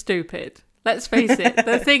automobile is stupid. Let's face it,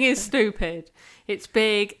 the thing is stupid. It's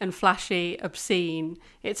big and flashy, obscene.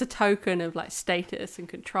 It's a token of like status and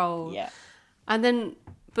control. Yeah. And then,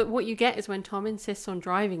 but what you get is when Tom insists on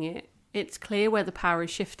driving it, it's clear where the power is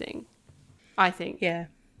shifting, I think. Yeah,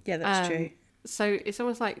 that's true. So it's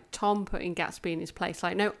almost like Tom putting Gatsby in his place.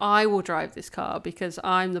 Like, no, I will drive this car because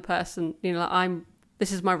I'm the person,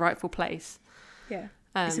 this is my rightful place. Yeah.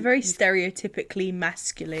 It's a very stereotypically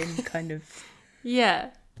masculine kind of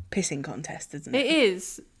pissing contest, isn't it? It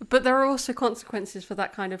is. But there are also consequences for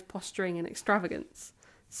that kind of posturing and extravagance.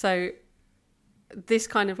 So this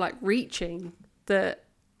kind of like reaching that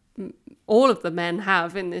all of the men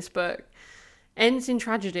have in this book ends in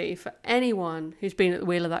tragedy for anyone who's been at the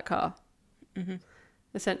wheel of that car.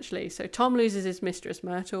 Essentially. So Tom loses his mistress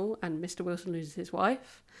Myrtle and Mr. Wilson loses his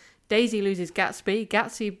wife. Daisy loses Gatsby.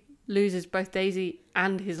 Gatsby loses both Daisy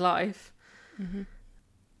and his life.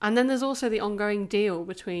 And then there's also the ongoing deal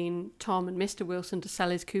between Tom and Mr. Wilson to sell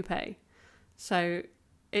his coupe. So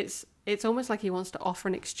it's almost like he wants to offer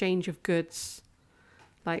an exchange of goods.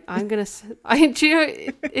 Like, I'm gonna, do you know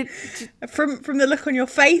it from the look on your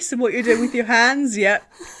face and what you're doing with your hands, yeah.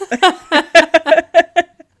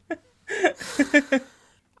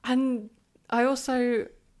 And I also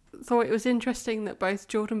thought it was interesting that both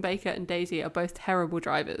Jordan Baker and Daisy are both terrible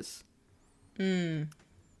drivers.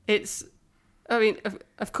 It's, I mean,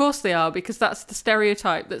 of course they are, because that's the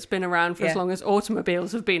stereotype that's been around for as long as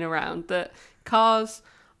automobiles have been around, that cars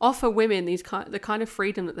offer women the kind of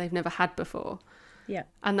freedom that they've never had before. Yeah.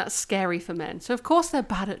 And that's scary for men. So of course they're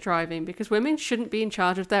bad at driving, because women shouldn't be in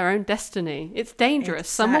charge of their own destiny. It's dangerous.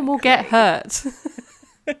 Exactly. Someone will get hurt.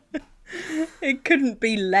 It couldn't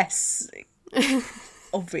be less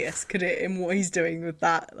obvious, could it, in what he's doing with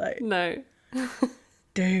that? Like, no.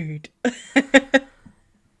 Dude.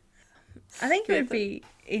 I think it would be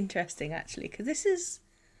interesting, actually, because this is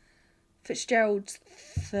Fitzgerald's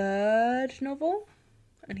third novel,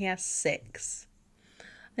 and he has 6.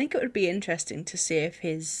 I think it would be interesting to see if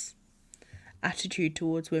his attitude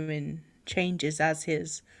towards women changes as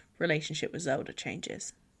his relationship with Zelda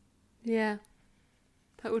changes. Yeah.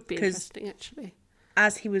 That would be interesting, actually.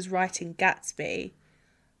 As he was writing Gatsby,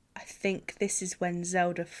 I think this is when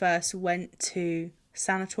Zelda first went to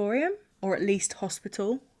sanatorium, or at least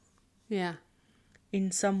hospital. Yeah.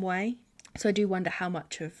 In some way. So I do wonder how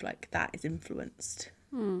much of that is influenced.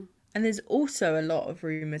 And there's also a lot of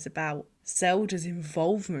rumours about Zelda's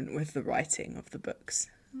involvement with the writing of the books.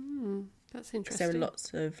 That's interesting. There are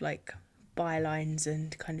lots of bylines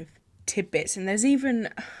and kind of tidbits, and there's even,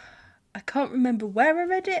 I can't remember where I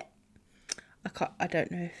read it. I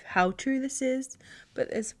don't know how true this is,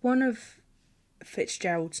 but there's one of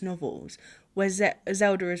Fitzgerald's novels where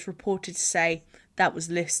Zelda is reported to say, that was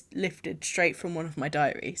lifted straight from one of my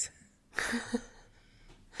diaries.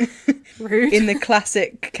 Rude. In the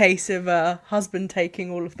classic case of a husband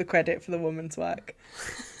taking all of the credit for the woman's work.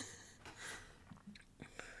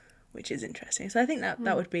 Which is interesting. So I think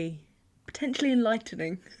that would be potentially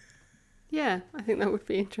enlightening. Yeah, I think that would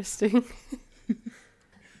be interesting.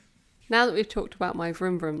 Now that we've talked about my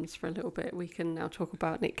vroom vrooms for a little bit, we can now talk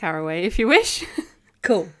about Nick Carraway, if you wish.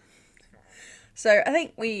 Cool. So I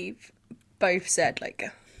think we've both said,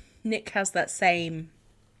 Nick has that same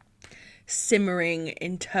simmering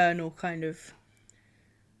internal kind of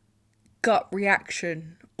gut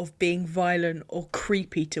reaction of being violent or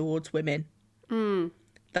creepy towards women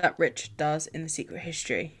that Richard does in The Secret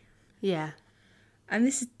History. Yeah. And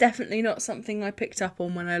this is definitely not something I picked up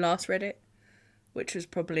on when I last read it, which was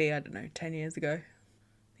probably, 10 years ago.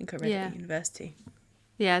 I think I read it at university.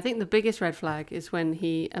 Yeah, I think the biggest red flag is when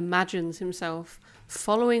he imagines himself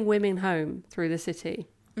following women home through the city.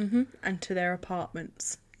 Mm-hmm. And to their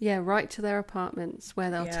apartments. Yeah, right to their apartments, where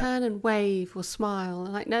they'll turn and wave or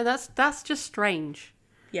smile. No, that's just strange.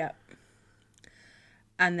 Yeah.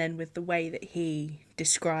 And then with the way that he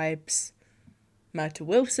describes Myrtle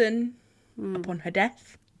Wilson upon her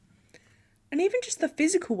death. And even just the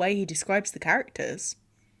physical way he describes the characters.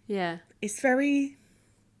 Yeah. It's very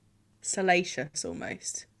salacious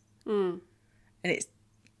almost. And it's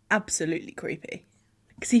absolutely creepy.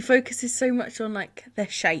 Because he focuses so much on their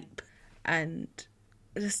shape and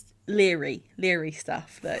just leery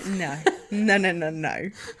stuff that no.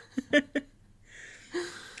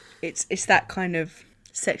 It's that kind of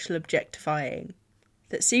sexual objectifying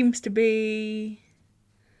that seems to be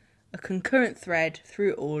a concurrent thread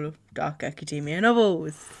through all of dark academia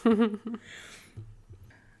novels.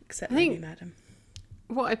 Except maybe Madam.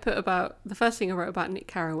 What I put about the first thing I wrote about Nick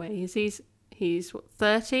Carraway is he's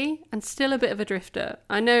 30 and still a bit of a drifter.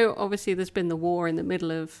 I know obviously there's been the war in the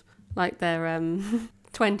middle of their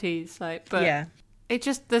 20s, but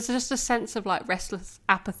there's just a sense of restless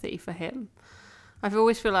apathy for him. I've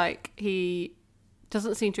always feel like he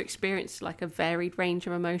doesn't seem to experience a varied range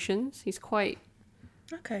of emotions. He's quite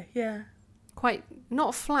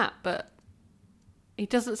not flat, but he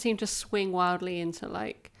doesn't seem to swing wildly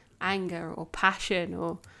into anger or passion,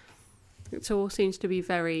 or it all seems to be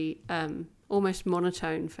very almost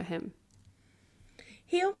monotone for him.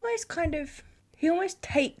 He almost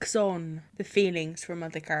takes on the feelings from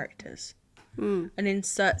other characters and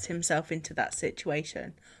inserts himself into that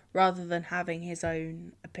situation rather than having his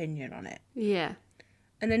own opinion on it. Yeah.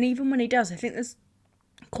 And then even when he does, I think there's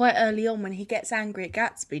quite early on when he gets angry at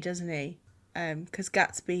Gatsby, doesn't he? Because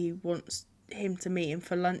Gatsby wants him to meet him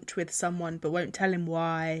for lunch with someone but won't tell him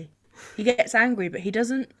why. He gets angry, but he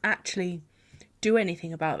doesn't actually do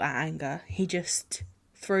anything about that anger. He just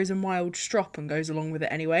throws a mild strop and goes along with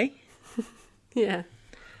it anyway. Yeah.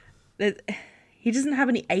 He doesn't have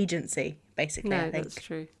any agency, basically, no, I think. That's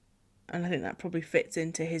true. And I think that probably fits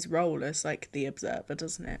into his role as, like, the observer,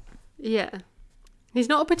 doesn't it? Yeah. He's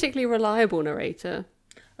not a particularly reliable narrator.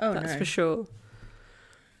 Oh, That's no. for sure.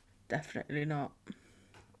 Definitely not.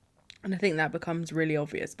 And I think that becomes really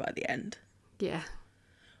obvious by the end. Yeah.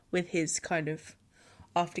 With his kind of,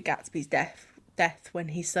 after Gatsby's death when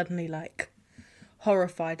he's suddenly, like,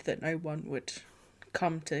 horrified that no one would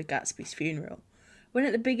come to Gatsby's funeral. When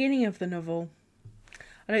at the beginning of the novel,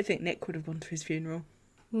 I don't think Nick would have gone to his funeral.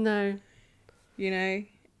 No. You know?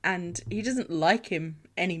 And he doesn't like him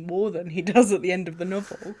any more than he does at the end of the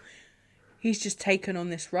novel. He's just taken on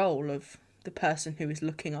this role of the person who is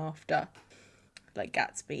looking after, like,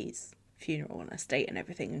 Gatsby's funeral and estate and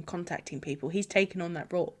everything, and contacting people. He's taken on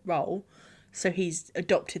that role, so he's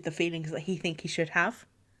adopted the feelings that he thinks he should have.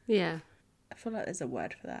 Yeah. I feel like there's a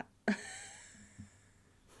word for that. I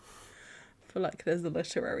feel like there's a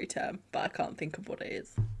literary term, but I can't think of what it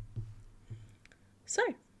is. So,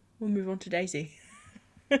 we'll move on to Daisy.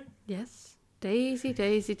 Yes. Daisy,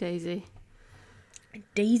 Daisy, Daisy.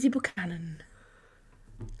 Daisy Buchanan.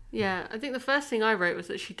 Yeah, I think the first thing I wrote was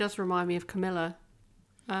that she does remind me of Camilla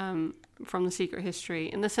from The Secret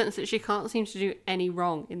History, in the sense that she can't seem to do any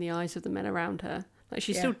wrong in the eyes of the men around her. Like,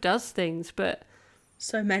 she still does things, but...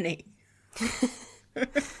 So many.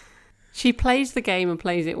 She plays the game and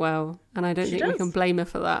plays it well, and I don't think we can blame her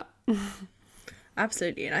for that.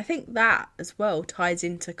 Absolutely, and I think that as well ties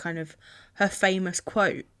into kind of her famous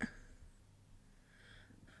quote.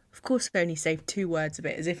 Of course, I only saved 2 words of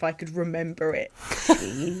it, as if I could remember it.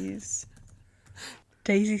 Jeez.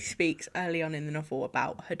 Daisy speaks early on in the novel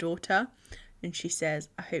about her daughter, and she says,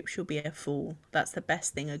 "I hope she'll be a fool. That's the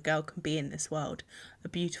best thing a girl can be in this world. A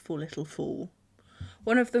beautiful little fool."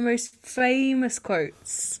 One of the most famous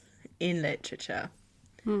quotes in literature.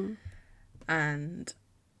 And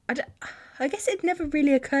I guess it never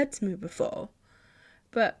really occurred to me before,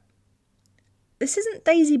 but this isn't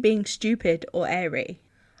Daisy being stupid or airy.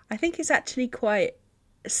 I think it's actually quite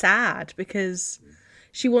sad, because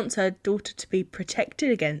she wants her daughter to be protected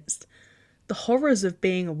against the horrors of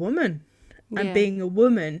being a woman, and being a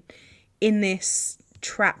woman in this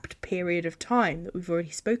trapped period of time that we've already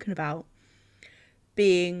spoken about.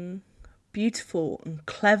 Being beautiful and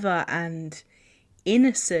clever and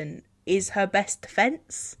innocent is her best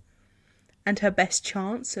defense and her best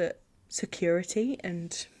chance at security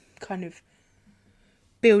and kind of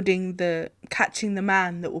catching the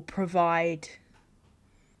man that will provide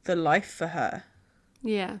the life for her.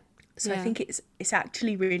 Yeah. So I think it's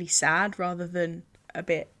actually really sad rather than a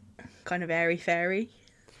bit kind of airy-fairy.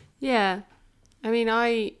 Yeah. I mean,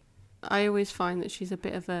 I always find that she's a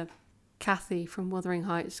bit of a Kathy from Wuthering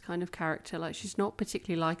Heights kind of character. Like, she's not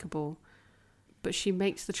particularly likeable, but she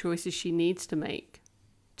makes the choices she needs to make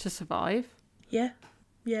to survive. Yeah,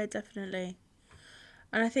 definitely.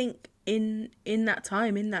 And I think in that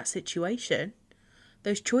time, in that situation,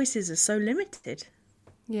 those choices are so limited.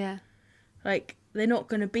 Yeah. Like, they're not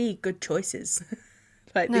going to be good choices.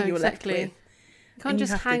 Like, no, that you're exactly. left with. You can't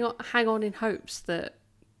just hang on in hopes that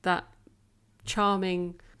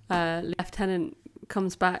charming lieutenant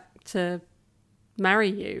comes back to marry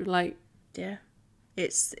you. Like, yeah,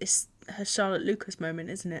 it's her Charlotte Lucas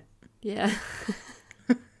moment, isn't it? Yeah.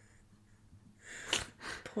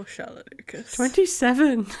 Poor Charlotte Lucas.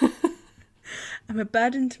 27. I'm a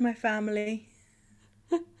burden to my family.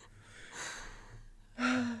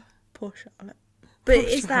 Poor Charlotte. But it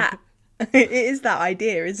is that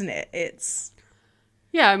idea, isn't it? It's...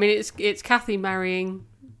 Yeah, I mean, it's Kathy marrying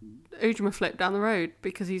Ujima down the road,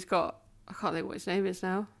 because he's got... I can't think what his name is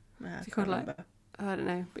now. I got remember. I don't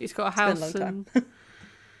know. But he's got a house and time.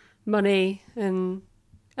 money, and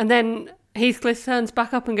then Heathcliff turns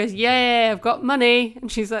back up and goes, "Yeah, I've got money."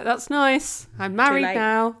 And she's like, "That's nice. I'm married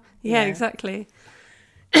now." Yeah, exactly.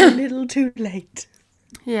 A little too late.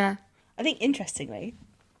 Yeah. I think, interestingly,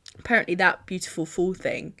 apparently that beautiful fool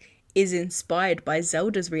thing is inspired by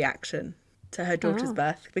Zelda's reaction to her daughter's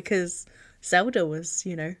birth, because Zelda was,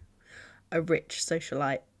 a rich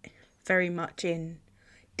socialite, very much in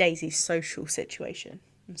Daisy's social situation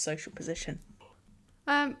and social position.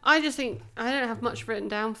 I just think I don't have much written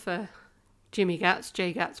down for Jay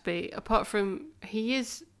Gatsby, apart from he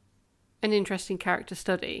is an interesting character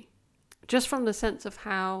study, just from the sense of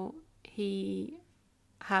how he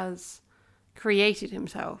has created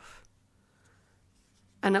himself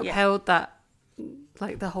and upheld that,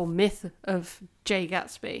 like, the whole myth of Jay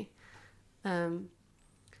Gatsby. And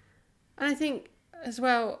I think as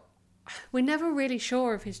well, we're never really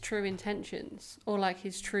sure of his true intentions or, like,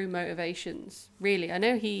 his true motivations, really. I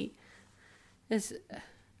know he is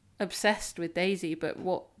obsessed with Daisy, but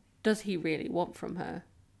what does he really want from her?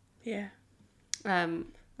 Yeah.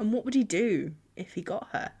 And what would he do if he got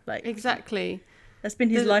her? Like, exactly. That's been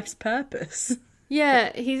his life's purpose.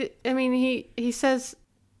 Yeah, he says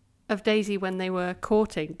of Daisy when they were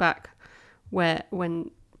courting back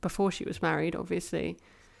before she was married, obviously.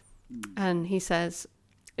 And he says,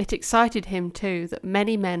 it excited him too that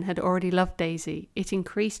many men had already loved Daisy. It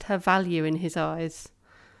increased her value in his eyes.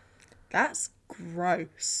 That's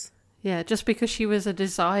gross. Yeah, just because she was a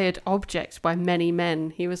desired object by many men,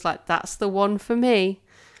 he was like, that's the one for me.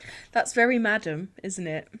 That's very madam, isn't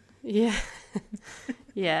it? Yeah.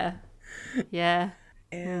 Yeah. Yeah.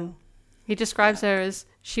 Ew. He describes her as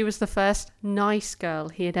she was the first nice girl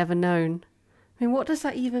he had ever known. I mean, what does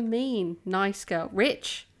that even mean? Nice girl.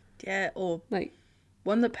 Rich? Yeah, or like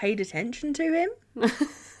one that paid attention to him?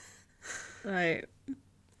 Like,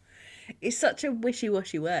 it's such a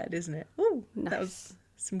wishy-washy word, isn't it? Oh, nice. That was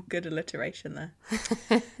some good alliteration there.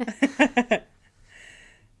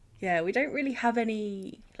 Yeah, we don't really have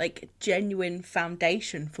any, like, genuine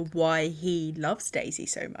foundation for why he loves Daisy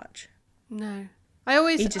so much. No.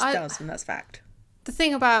 He just does, and that's fact. The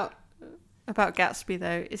thing about Gatsby,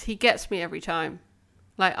 though, is he gets me every time.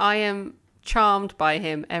 Like, I am charmed by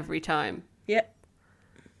him every time. Yep.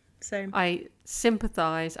 Same. I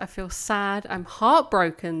sympathise. I feel sad. I'm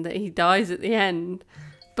heartbroken that he dies at the end.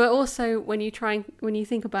 But also, when you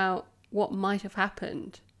think about what might have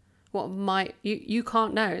happened, you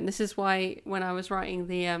can't know. And this is why when I was writing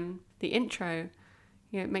the intro,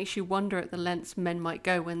 it makes you wonder at the lengths men might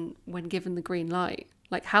go when given the green light.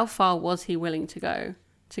 Like, how far was he willing to go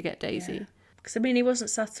to get Daisy? Because, I mean, he wasn't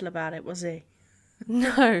subtle about it, was he?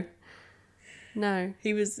 No.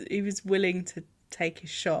 He was willing to take his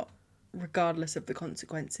shot, regardless of the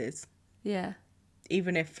consequences. Yeah.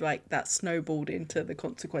 Even if, like, that snowballed into the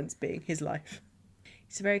consequence being his life.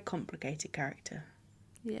 He's a very complicated character.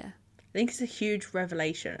 Yeah. I think it's a huge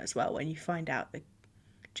revelation as well when you find out that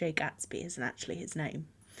Jay Gatsby isn't actually his name.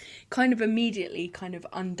 Kind of immediately kind of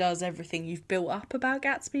undoes everything you've built up about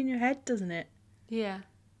Gatsby in your head, doesn't it? Yeah.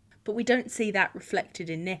 But we don't see that reflected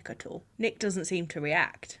in Nick at all. Nick doesn't seem to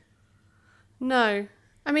react. No.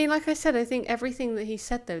 I mean, like I said, I think everything that he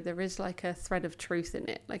said, though, there is like a thread of truth in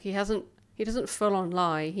it. Like, he doesn't full on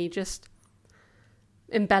lie. He just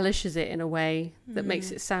embellishes it in a way that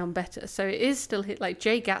makes it sound better. So it is still like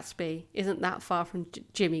Jay Gatsby isn't that far from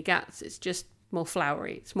Jimmy Gats. It's just more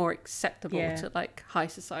flowery. It's more acceptable to like high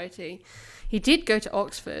society. He did go to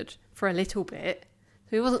Oxford for a little bit,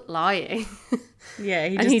 so he wasn't lying. Yeah,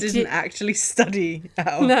 he didn't actually study at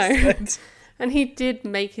Oxford. No. And he did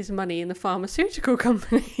make his money in the pharmaceutical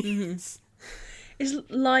companies. It's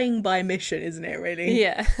lying by mission, isn't it, really?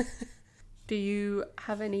 Yeah. Do you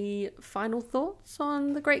have any final thoughts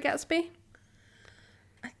on The Great Gatsby?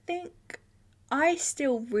 I think I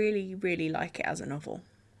still really, really like it as a novel.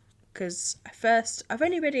 Because I've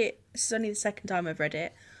only read it, this is only the second time I've read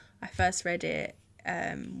it. I first read it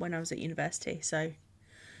when I was at university, so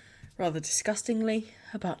rather disgustingly,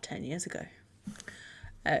 about 10 years ago.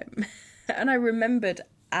 And I remembered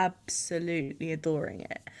absolutely adoring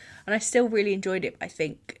it. And I still really enjoyed it. I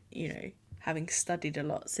think, having studied a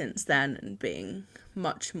lot since then and being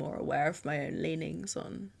much more aware of my own leanings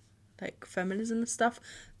on, like, feminism and stuff,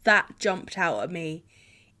 that jumped out at me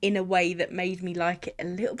in a way that made me like it a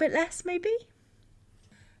little bit less, maybe.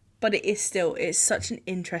 But it's such an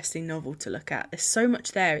interesting novel to look at. There's so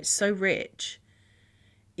much there. It's so rich.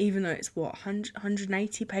 Even though it's,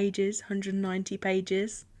 180 pages, 190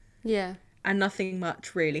 pages? Yeah. And nothing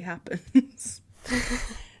much really happens.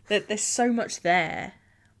 There's so much there.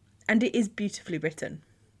 And it is beautifully written.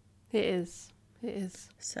 It is.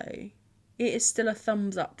 So, it is still a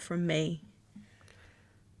thumbs up from me.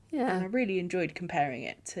 Yeah. And I really enjoyed comparing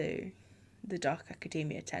it to the Dark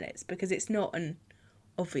Academia tenets because it's not an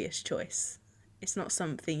obvious choice. It's not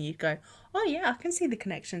something you'd go, oh yeah, I can see the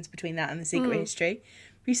connections between that and The Secret History.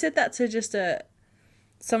 If you said that to just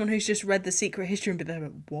someone who's just read The Secret History and be there,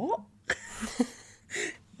 what?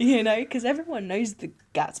 Because everyone knows the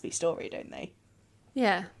Gatsby story, don't they?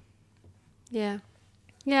 Yeah.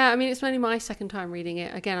 I mean, it's only my second time reading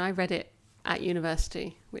it. Again, I read it at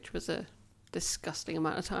university, which was a disgusting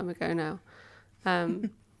amount of time ago now. And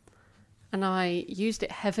I used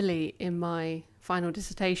it heavily in my final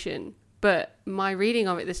dissertation, but my reading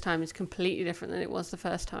of it this time is completely different than it was the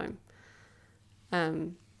first time.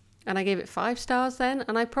 And I gave it 5 stars then,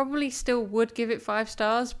 and I probably still would give it 5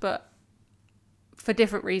 stars, but for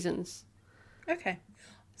different reasons. Okay.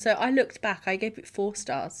 So I looked back, I gave it 4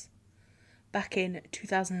 stars back in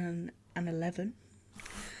 2011,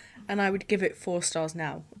 and I would give it 4 stars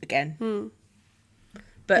now, again.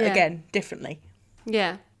 But again, differently.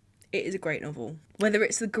 Yeah. It is a great novel. Whether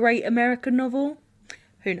it's the great American novel,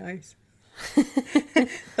 Who knows?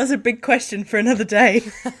 That's a big question for another day.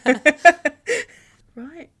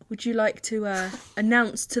 Right. Would you like to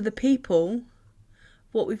announce to the people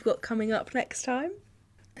what we've got coming up next time?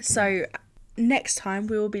 So next time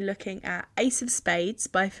we will be looking at Ace of Spades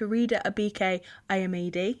by Farida Abike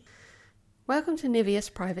Ayamidi. Welcome to Niveus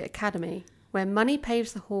Private Academy, where money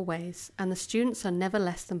paves the hallways and the students are never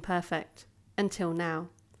less than perfect. Until now.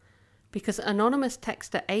 Because anonymous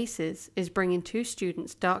texter Aces is bringing 2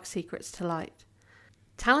 students' dark secrets to light.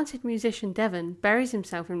 Talented musician Devon buries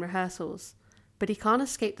himself in rehearsals, but he can't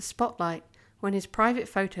escape the spotlight when his private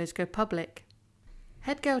photos go public.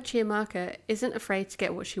 Head girl Chiamaka isn't afraid to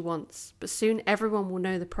get what she wants, but soon everyone will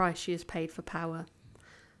know the price she has paid for power.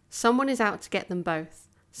 Someone is out to get them both,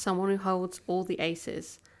 someone who holds all the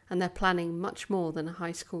aces, and they're planning much more than a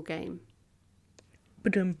high school game.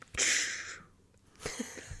 Ba-dum.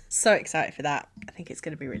 So excited for that. I think it's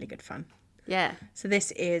going to be really good fun. Yeah. So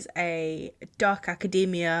this is a dark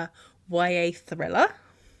academia YA thriller.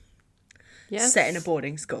 Yes. Set in a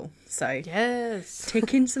boarding school. So yes.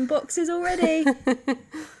 Ticking some boxes already.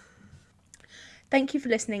 Thank you for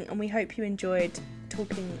listening, and we hope you enjoyed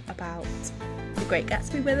talking about The Great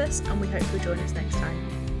Gatsby with us, and we hope you'll join us next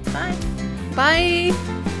time. Bye.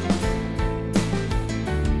 Bye.